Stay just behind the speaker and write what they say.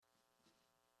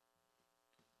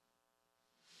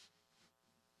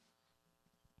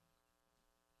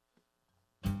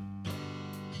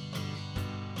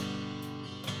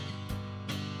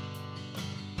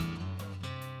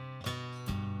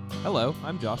Hello,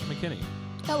 I'm Josh McKinney,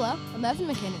 Hello, I'm Evan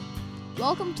McKinney.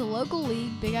 Welcome to Local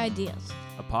League Big Ideas.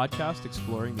 a podcast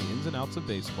exploring the ins and outs of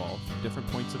baseball from different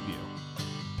points of view.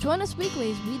 Join us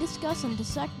weekly as we discuss and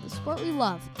dissect the sport we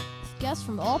love with guests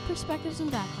from all perspectives and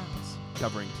backgrounds.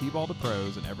 Covering T-ball to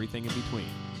pros and everything in between.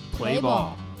 Play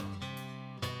ball.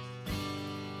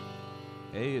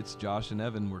 Hey, it's Josh and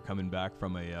Evan. We're coming back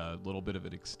from a little bit of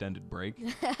an extended break.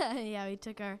 Yeah, we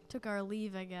took our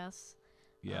leave, I guess.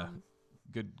 Yeah,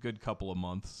 good couple of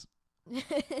months.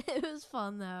 It was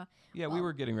fun though. Yeah, we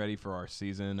were getting ready for our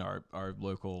season, our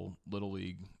local Little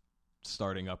League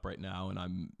starting up right now, and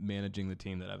I'm managing the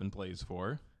team that Evan plays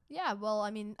for. Yeah, well,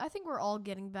 I mean, I think we're all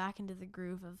getting back into the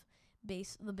groove of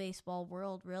the baseball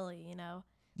world, really, you know.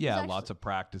 Yeah, lots of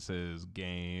practices,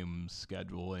 games,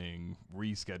 scheduling,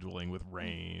 rescheduling with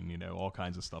rain, all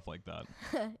kinds of stuff like that.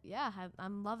 Yeah,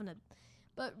 I'm loving it.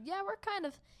 But yeah, we're kind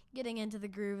of getting into the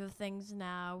groove of things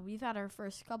now. We've had our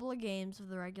first couple of games of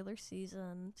the regular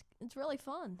season. It's really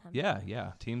fun.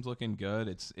 Yeah. Team's looking good.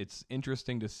 It's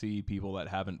interesting to see people that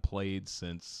haven't played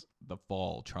since the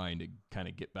fall trying to kind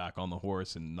of get back on the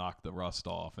horse and knock the rust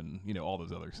off and, all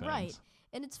those other things. Right.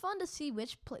 And it's fun to see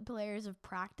which players have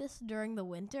practiced during the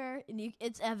winter. And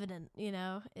it's evident,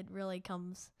 it really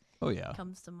comes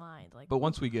to mind. But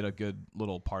once we get a good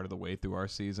little part of the way through our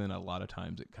season, a lot of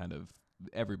times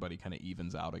everybody kind of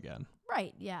evens out again.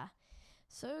 Right, yeah.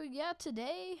 So, yeah,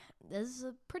 today is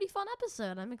a pretty fun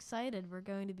episode. I'm excited. We're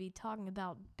going to be talking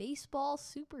about baseball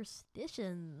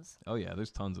superstitions. Oh, yeah,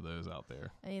 there's tons of those out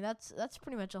there. I mean, that's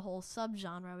pretty much a whole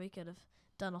subgenre we could have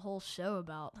done a whole show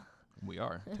about. We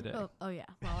are today. oh, yeah.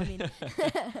 Well, I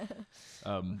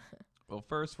mean... Well,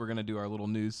 first, we're going to do our little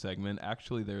news segment.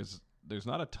 Actually, there's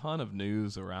not a ton of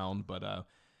news around, but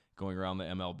going around the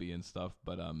MLB and stuff,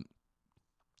 but...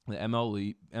 The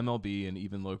MLB and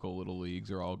even local little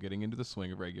leagues are all getting into the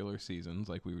swing of regular seasons,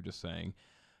 like we were just saying.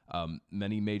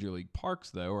 Many major league parks,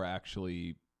 though, are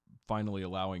actually finally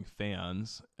allowing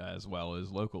fans as well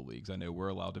as local leagues. I know we're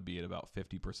allowed to be at about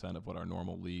 50% of what our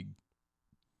normal league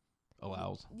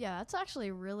allows. Yeah, that's actually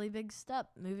a really big step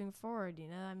moving forward,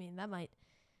 I mean, that might...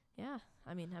 Yeah,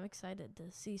 I mean, I'm excited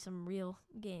to see some real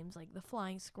games like the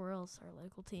Flying Squirrels, our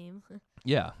local team.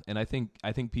 Yeah, and I think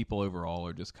people overall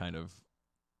are just kind of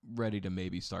ready to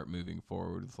maybe start moving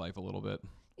forward with life a little bit.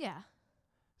 Yeah.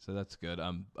 So that's good.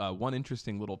 One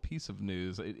interesting little piece of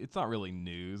news, it's not really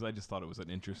news, I just thought it was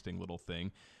an interesting little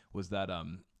thing, was that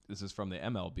this is from the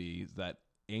MLB, that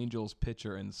Angels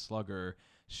pitcher and slugger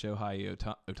Shohei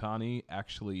Ohtani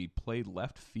actually played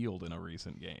left field in a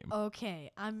recent game. Okay,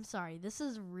 I'm sorry. This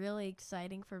is really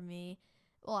exciting for me.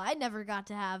 Well, I never got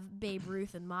to have Babe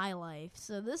Ruth in my life,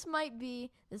 so this might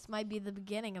be the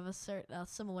beginning of a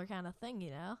similar kind of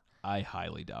thing, I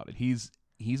highly doubt it.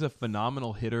 He's a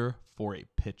phenomenal hitter for a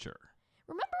pitcher.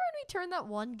 Remember when we turned that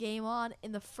one game on,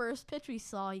 and the first pitch we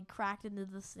saw, he cracked into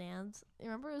the stands?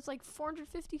 Remember, it was like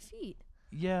 450 feet.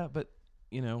 Yeah, but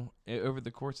over the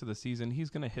course of the season,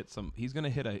 he's gonna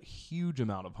hit a huge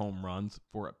amount of home runs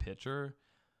for a pitcher.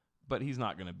 But he's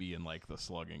not going to be in, like, the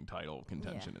slugging title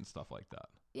contention and stuff like that.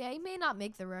 Yeah, he may not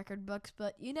make the record books,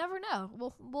 but you never know.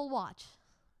 We'll watch.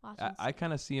 I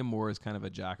kind of see him more as kind of a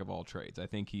jack of all trades. I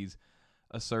think he's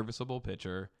a serviceable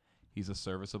pitcher. He's a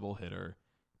serviceable hitter.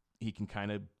 He can kind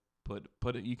of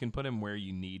you can put him where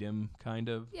you need him, kind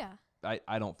of. Yeah.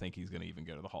 I don't think he's going to even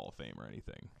go to the Hall of Fame or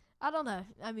anything. I don't know.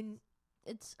 I mean,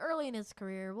 it's early in his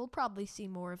career. We'll probably see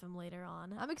more of him later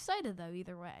on. I'm excited, though,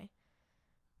 either way.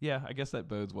 Yeah, I guess that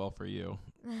bodes well for you.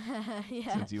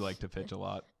 Yeah. Since you like to pitch a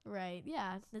lot. Right.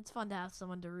 Yeah, it's fun to have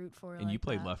someone to root for. And you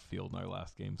played left field in our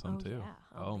last game too.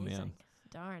 Yeah. Oh man.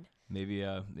 Darn. Maybe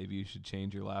you should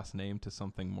change your last name to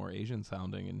something more Asian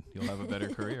sounding and you'll have a better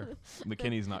career.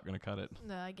 McKinney's not going to cut it.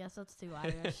 No, I guess that's too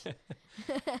Irish.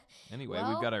 Anyway,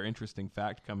 we've got our interesting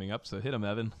fact coming up, so hit 'em,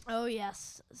 Evan. Oh,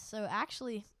 yes. So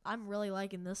actually, I'm really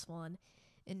liking this one.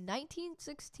 In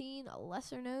 1916, a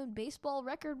lesser-known baseball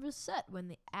record was set when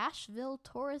the Asheville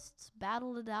Tourists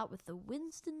battled it out with the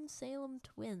Winston-Salem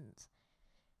Twins.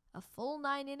 A full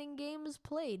 9-inning game was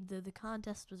played, though the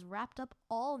contest was wrapped up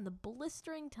all in the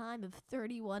blistering time of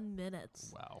 31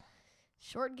 minutes. Wow.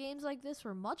 Short games like this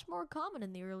were much more common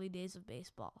in the early days of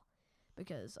baseball.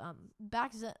 Because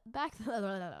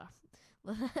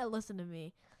listen to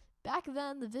me. Back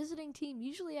then, the visiting team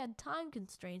usually had time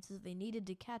constraints as they needed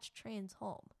to catch trains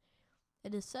home.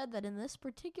 It is said that in this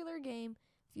particular game,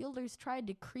 fielders tried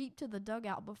to creep to the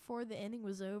dugout before the inning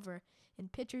was over,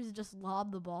 and pitchers just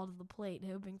lobbed the ball to the plate,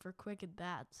 hoping for quick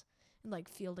at-bats, and like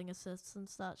fielding assists and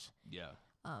such. Yeah.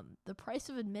 The price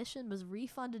of admission was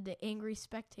refunded to angry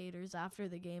spectators after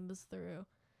the game was through.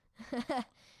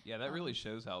 Yeah, that really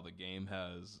shows how the game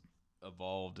has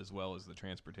evolved as well as the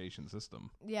transportation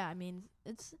system. Yeah, I mean,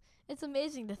 it's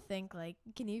amazing to think, like,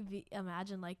 can you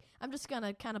imagine, like, I'm just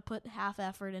gonna kind of put half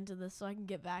effort into this so I can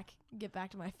get back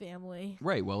to my family.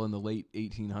 Right. Well, in the late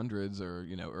 1800s or,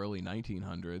 early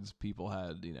 1900s, people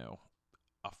had,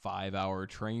 a 5-hour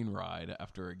train ride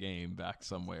after a game back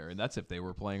somewhere, and that's if they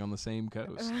were playing on the same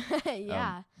coast.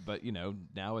 Yeah. But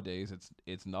nowadays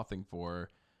it's nothing for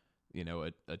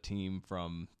a team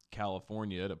from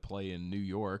California to play in New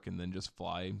York and then just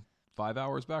fly 5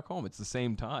 hours back home. It's the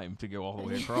same time to go all the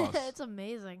way across. It's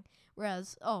amazing.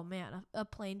 Whereas, oh man, a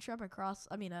plane trip across,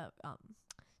 I mean, a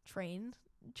train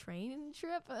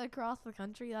trip across the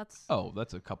country, that's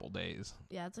that's a couple days.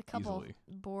 Yeah, it's a couple easily.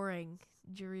 boring,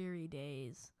 dreary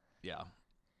days. Yeah.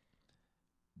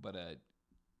 But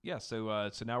yeah, so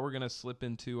now we're going to slip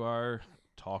into our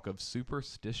talk of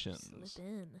superstitions. Slip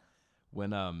in.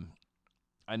 When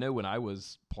I know when I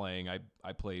was playing,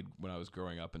 I played when I was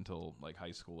growing up until like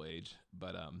high school age,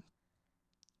 but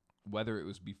whether it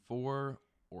was before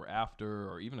or after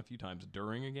or even a few times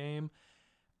during a game,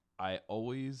 I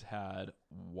always had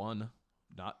one,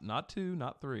 not two,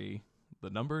 not three. The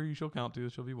number you shall count to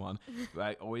shall be one. But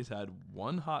I always had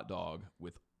one hot dog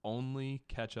with only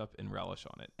ketchup and relish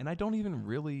on it. And I don't even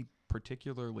really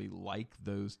particularly like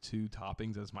those two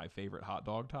toppings as my favorite hot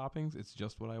dog toppings. It's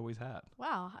just what I always had.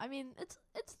 Wow, I mean, it's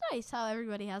nice how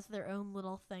everybody has their own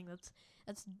little thing that's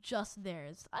just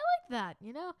theirs. I like that,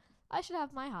 I should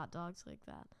have my hot dogs like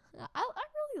that. I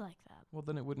really like that. Well,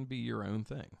 then it wouldn't be your own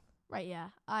thing. Right, yeah.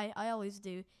 I always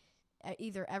do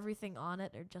either everything on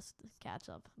it or just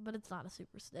ketchup, but it's not a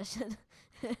superstition.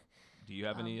 Do you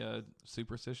have any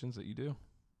superstitions that you do?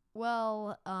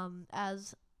 Well,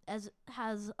 as has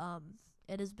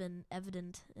it has been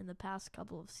evident in the past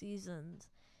couple of seasons,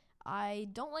 I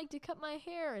don't like to cut my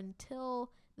hair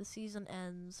until the season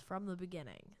ends from the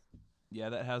beginning. Yeah,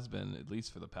 that has been, at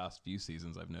least for the past few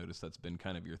seasons, I've noticed that's been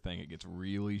kind of your thing. It gets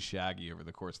really shaggy over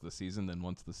the course of the season. Then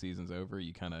once the season's over,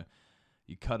 you cut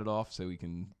it off so we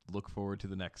can look forward to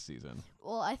the next season.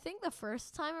 Well, I think the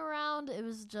first time around, it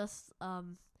was just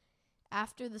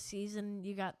after the season,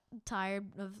 you got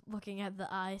tired of looking at the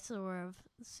eyesore of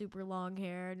super long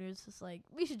hair, and it was just like,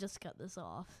 we should just cut this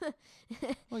off.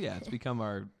 Well, yeah, it's become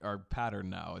our pattern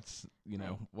now. It's,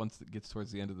 once it gets towards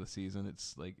the end of the season,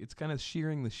 it's like, it's kind of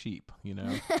shearing the sheep,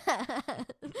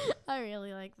 I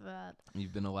really like that.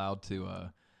 You've been allowed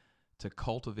to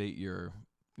cultivate your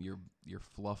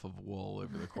fluff of wool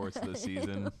over the course of the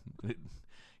season. It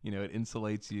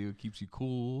insulates you, keeps you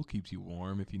cool, keeps you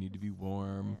warm if you need to be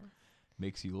warm. Yeah.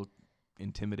 Makes you look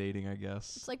intimidating, I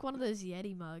guess. It's like one of those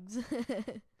Yeti mugs.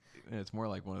 And it's more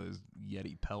like one of those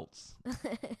Yeti pelts.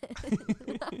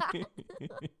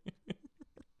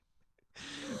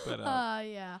 But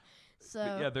yeah. So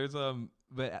but yeah, there's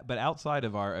but outside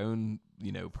of our own,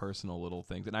 personal little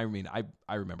things, and I mean,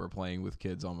 I remember playing with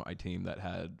kids on my team that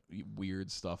had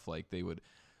weird stuff, like they would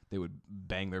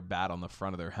bang their bat on the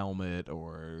front of their helmet,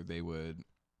 or they would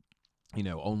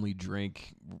only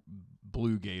drink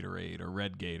blue Gatorade or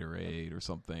red Gatorade or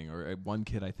something. Or one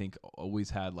kid, I think, always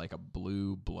had like a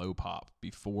blue blow pop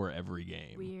before every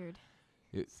game. Weird.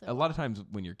 A lot of times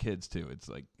when you're kids too, it's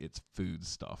like it's food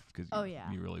stuff because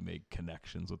you really make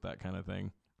connections with that kind of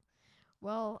thing.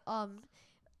 Well,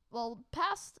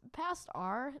 past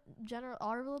our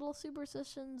little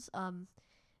superstitions,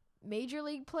 major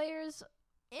league players,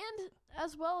 and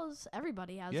as well as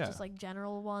everybody has just like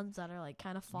general ones that are like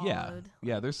kind of followed.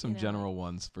 Yeah, there's some general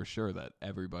ones for sure that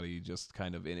everybody just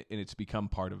kind of, and it's become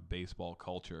part of baseball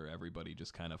culture. Everybody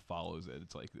just kind of follows it.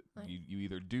 It's like you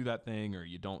either do that thing or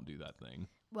you don't do that thing.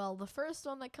 Well, the first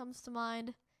one that comes to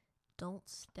mind, don't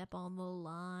step on the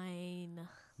line.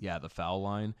 Yeah, the foul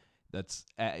line.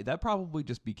 That probably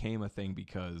just became a thing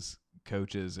because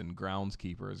coaches and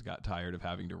groundskeepers got tired of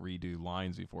having to redo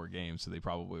lines before games, so they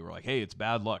probably were like, hey, it's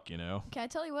bad luck, Can I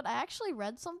tell you what? I actually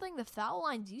read something. The foul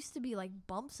lines used to be like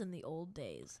bumps in the old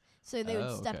days, so they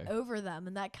would step over them,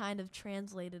 and that kind of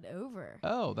translated over.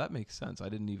 Oh, that makes sense. I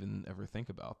didn't even ever think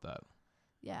about that.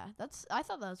 Yeah, I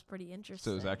thought that was pretty interesting.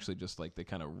 So it was actually just like they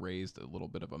kind of raised a little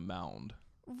bit of a mound.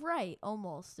 Right,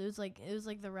 almost. It was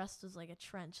like the rest was like a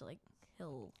trench, like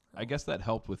hill. I guess that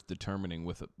helped with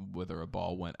determining whether a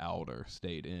ball went out or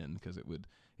stayed in, because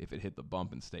if it hit the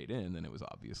bump and stayed in, then it was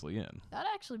obviously in. That'd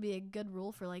actually be a good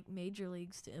rule for like major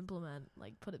leagues to implement,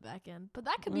 like put it back in. But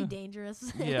that could be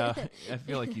dangerous. Yeah, I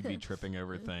feel like you'd be tripping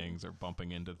over things or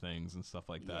bumping into things and stuff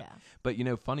like that. Yeah.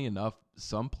 But funny enough,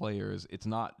 some players, it's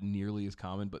not nearly as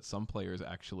common, but some players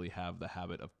actually have the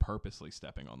habit of purposely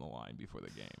stepping on the line before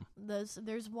the game.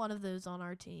 There's one of those on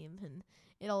our team, and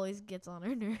It always gets on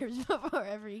our nerves before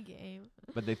every game.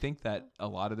 But they think that a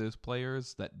lot of those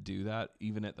players that do that,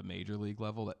 even at the major league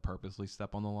level, that purposely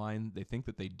step on the line, they think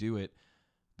that they do it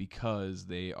because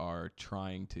they are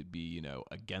trying to be,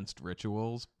 against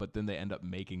rituals, but then they end up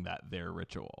making that their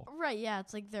ritual. Right, yeah,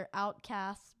 it's like they're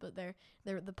outcasts, but they're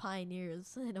the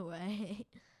pioneers in a way.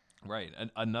 Right.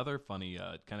 Another funny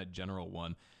kind of general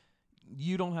one.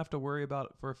 You don't have to worry about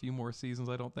it for a few more seasons,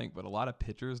 I don't think, but a lot of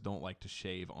pitchers don't like to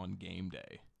shave on game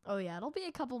day. Oh yeah, it'll be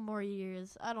a couple more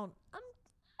years. I've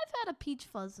had a peach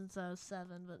fuzz since I was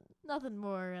 7, but nothing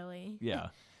more really. Yeah.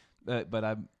 But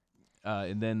I'm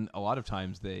and then a lot of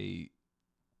times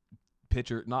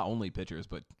not only pitchers,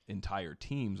 but entire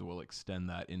teams will extend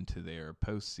that into their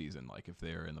postseason. Like if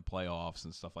they're in the playoffs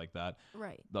and stuff like that.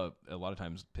 Right. A lot of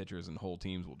times pitchers and whole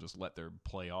teams will just let their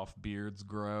playoff beards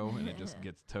grow, and it just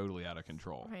gets totally out of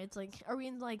control. Right. It's like, are we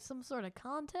in like some sort of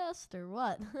contest or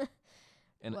what?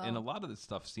 And a lot of this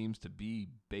stuff seems to be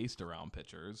based around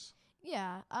pitchers.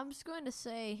 Yeah, I'm just going to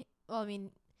say, well, I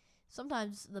mean,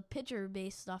 sometimes the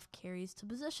pitcher-based stuff carries to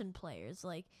position players.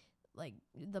 Like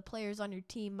the players on your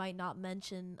team might not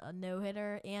mention a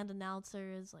no-hitter, and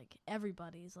announcers, like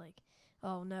everybody's like,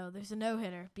 oh no, there's a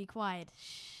no-hitter, be quiet,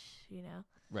 shh,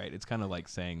 Right, it's kind of like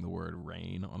saying the word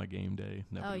rain on a game day.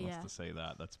 Nobody wants yeah. to say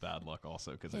that. That's bad luck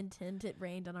also. Hint, it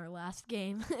rained on our last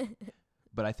game.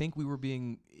 But I think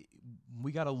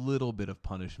we got a little bit of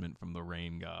punishment from the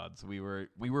rain gods. We were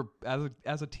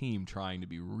as a team trying to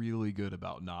be really good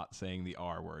about not saying the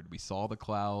R word. We saw the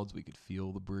clouds, we could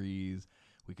feel the breeze,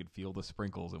 we could feel the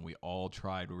sprinkles, and we all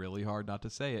tried really hard not to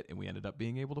say it, and we ended up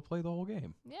being able to play the whole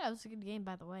game. Yeah, it was a good game,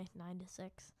 by the way, 9-6.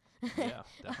 Yeah,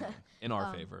 definitely. In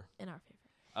our favor. In our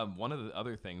favor. One of the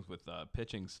other things with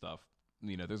pitching stuff,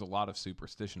 there's a lot of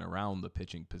superstition around the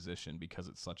pitching position because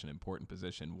it's such an important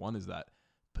position. One is that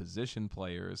position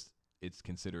players, it's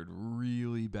considered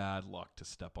really bad luck to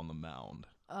step on the mound.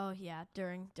 Oh yeah,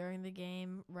 during the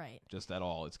game, right? Just at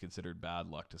all, it's considered bad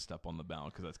luck to step on the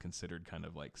mound because that's considered kind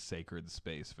of like sacred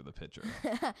space for the pitcher.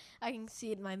 I can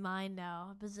see it in my mind now.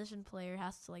 A position player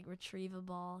has to like retrieve a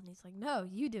ball, and he's like, "No,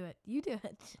 you do it. You do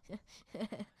it."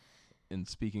 And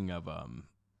speaking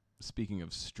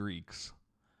of streaks,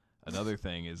 another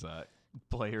thing is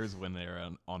players when they're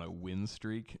on a win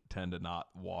streak tend to not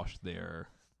wash their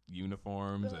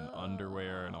uniforms and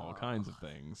underwear and all kinds of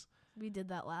things. We did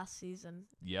that last season.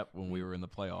 Yep, when we were in the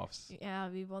playoffs. Yeah,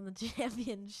 we won the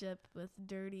championship with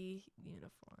dirty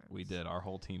uniforms. We did. Our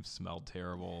whole team smelled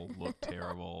terrible, looked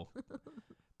terrible,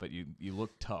 but you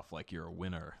look tough, like you're a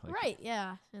winner. Like, right,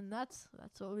 yeah, and that's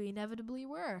what we inevitably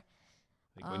were.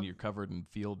 Like when you're covered in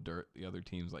field dirt, the other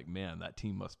team's like, man, that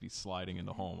team must be sliding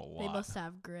into home a lot. They must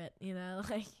have grit,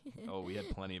 like. Oh, we had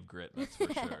plenty of grit, that's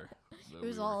for sure. It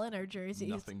was all in our jerseys.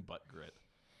 Nothing but grit.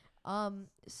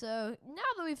 So now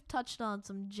that we've touched on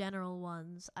some general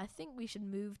ones, I think we should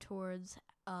move towards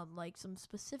like some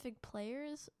specific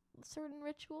players, certain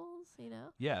rituals,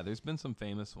 Yeah, there's been some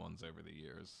famous ones over the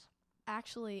years.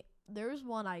 Actually, there's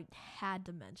one I had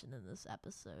to mention in this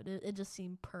episode. It just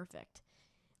seemed perfect.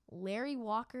 Larry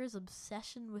Walker's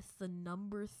obsession with the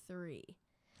number 3.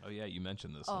 Oh yeah, you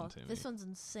mentioned this one to me. This one's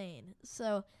insane.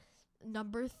 So,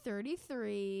 number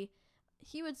 33,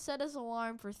 he would set his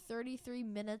alarm for 33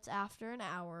 minutes after an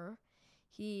hour.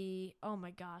 He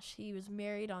was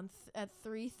married at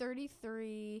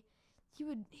 3:33.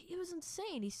 It was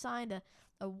insane. He signed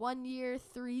a 1-year,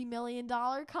 $3 million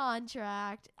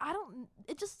contract.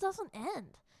 It just doesn't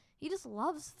end. He just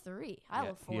loves 3. I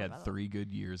love 4. He had 3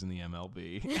 good years in the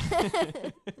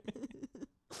MLB.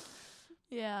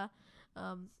 Yeah.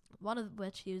 One of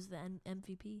which he was the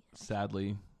MVP.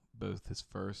 Sadly, both his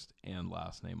first and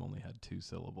last name only had 2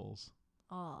 syllables.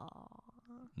 Oh.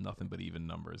 Nothing but even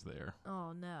numbers there.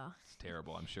 Oh no. It's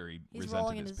terrible. I'm sure he He's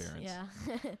resented his parents.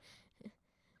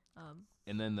 Yeah.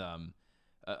 And then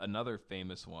another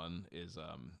famous one is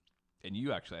and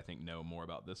you actually, I think, know more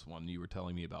about this one. You were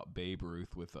telling me about Babe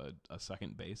Ruth with a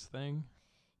second base thing.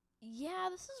 Yeah,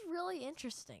 this is really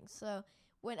interesting. So,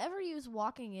 whenever he was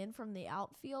walking in from the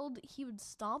outfield, he would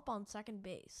stomp on second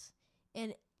base.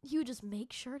 And he would just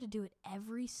make sure to do it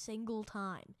every single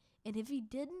time. And if he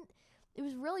didn't, it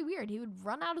was really weird. He would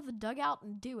run out of the dugout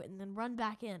and do it and then run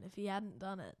back in if he hadn't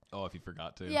done it. Oh, if he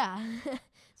forgot to? Yeah.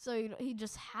 So, he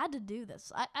just had to do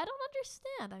this. I don't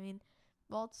understand. I mean,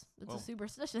 well, it's a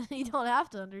superstition. You don't have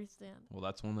to understand. Well,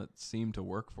 that's one that seemed to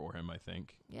work for him, I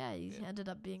think. Yeah, he ended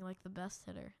up being like the best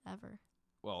hitter ever.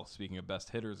 Well, speaking of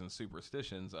best hitters and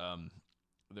superstitions,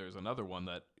 there's another one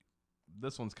that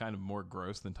this one's kind of more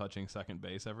gross than touching second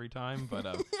base every time, but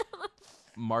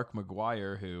Mark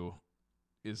McGwire, who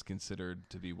is considered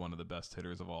to be one of the best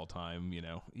hitters of all time,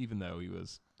 even though he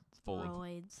was full of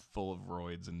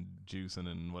roids and juicing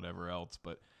and whatever else,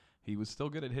 but he was still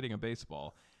good at hitting a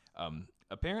baseball.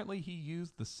 Apparently he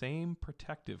used the same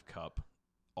protective cup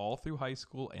all through high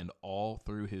school and all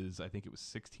through his, I think it was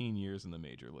 16 years in the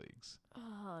major leagues.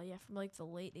 Oh, yeah, from like the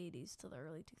late 80s to the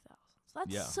early 2000s.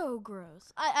 Yeah. That's so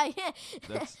gross.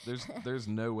 There's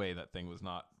no way that thing was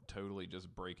not totally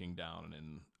just breaking down and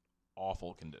in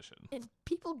awful condition. And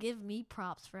people give me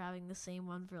props for having the same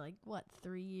one for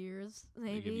 3 years,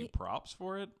 maybe. They give you props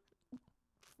for it?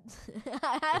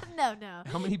 No.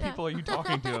 How many people are you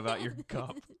talking to about your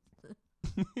cup?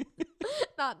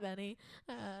 Not many.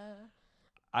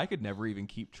 I could never even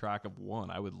keep track of one.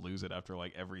 I would lose it after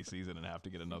every season and have to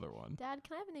get another one. Dad,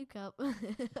 can I have a new cup?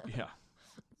 Yeah.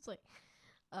 It's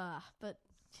but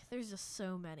there's just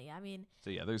so many. I mean, so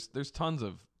yeah, there's tons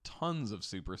of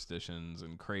superstitions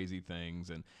and crazy things,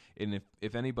 and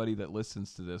if anybody that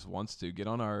listens to this wants to get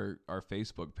on our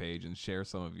Facebook page and share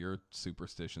some of your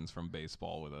superstitions from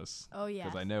baseball with us. Oh yeah,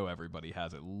 because I know everybody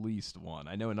has at least one.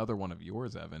 I know another one of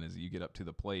yours, Evan, is you get up to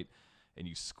the plate and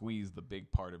you squeeze the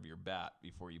big part of your bat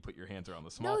before you put your hands around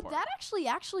the small part. No, that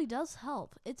actually does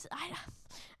help.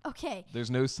 Okay.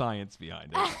 There's no science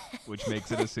behind it, which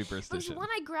makes it a superstition. Because when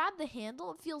I grab the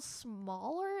handle, it feels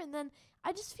smaller, and then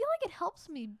I just feel like it helps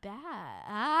me bat.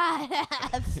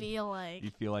 I feel like.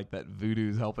 You feel like that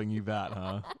voodoo's helping you bat,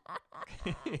 huh?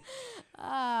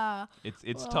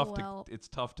 It's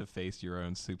tough to face your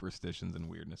own superstitions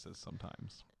and weirdnesses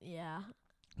sometimes. Yeah.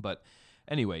 But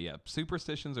anyway, yeah,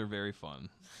 superstitions are very fun.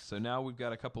 So now we've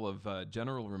got a couple of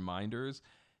general reminders.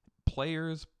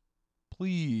 Players,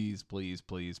 please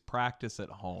practice at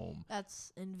home.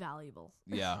 That's invaluable.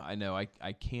 Yeah, I know.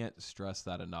 I can't stress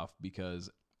that enough, because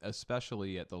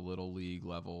especially at the little league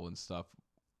level and stuff,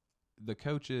 the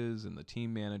coaches and the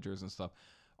team managers and stuff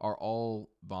are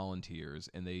all volunteers,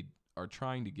 and they are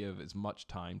trying to give as much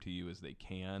time to you as they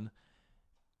can.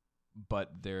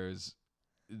 But they've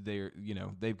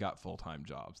got full-time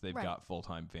jobs. They've got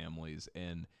full-time families,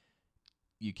 and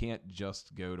you can't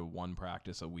just go to one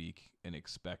practice a week and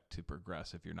expect to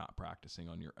progress if you're not practicing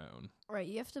on your own. Right.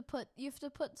 You have to put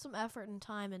some effort and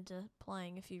time into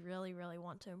playing if you really, really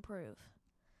want to improve.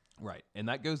 Right. And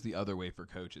that goes the other way for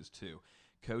coaches too.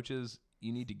 Coaches,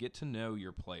 you need to get to know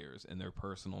your players and their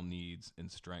personal needs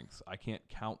and strengths. I can't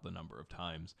count the number of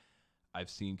times I've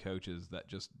seen coaches that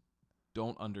just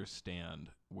don't understand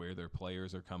where their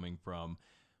players are coming from,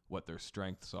 what their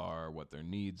strengths are, what their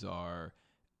needs are,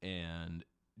 and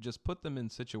just put them in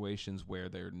situations where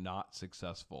they're not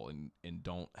successful and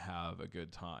don't have a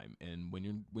good time. And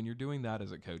when you're doing that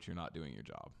as a coach, you're not doing your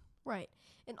job. Right.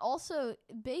 And also,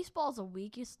 baseball is a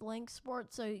weakest link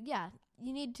sport, so yeah,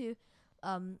 you need to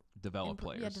develop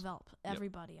players. Yeah, develop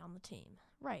everybody on the team.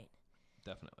 Right.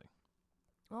 Definitely.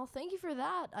 Well, thank you for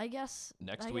that. I guess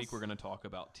next week we're going to talk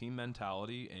about team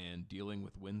mentality and dealing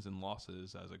with wins and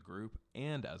losses as a group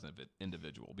and as an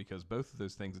individual, because both of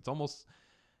those things, it's almost,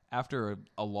 after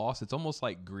a loss, it's almost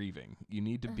like grieving. You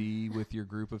need to be with your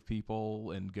group of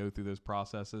people and go through those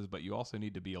processes, but you also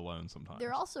need to be alone sometimes. There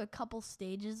are also a couple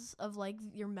stages of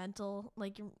your mental,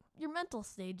 your mental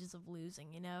stages of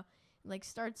losing,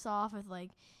 starts off with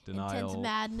denial, intense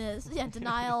madness,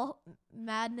 denial,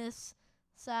 madness,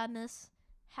 sadness,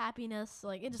 happiness,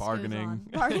 it just bargaining.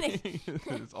 Goes on. Bargaining.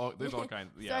 there's all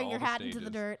kinds. Yeah, throwing your hat into the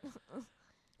dirt.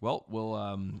 Well,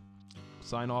 we'll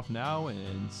sign off now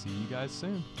and see you guys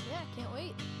soon. Yeah, can't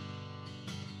wait.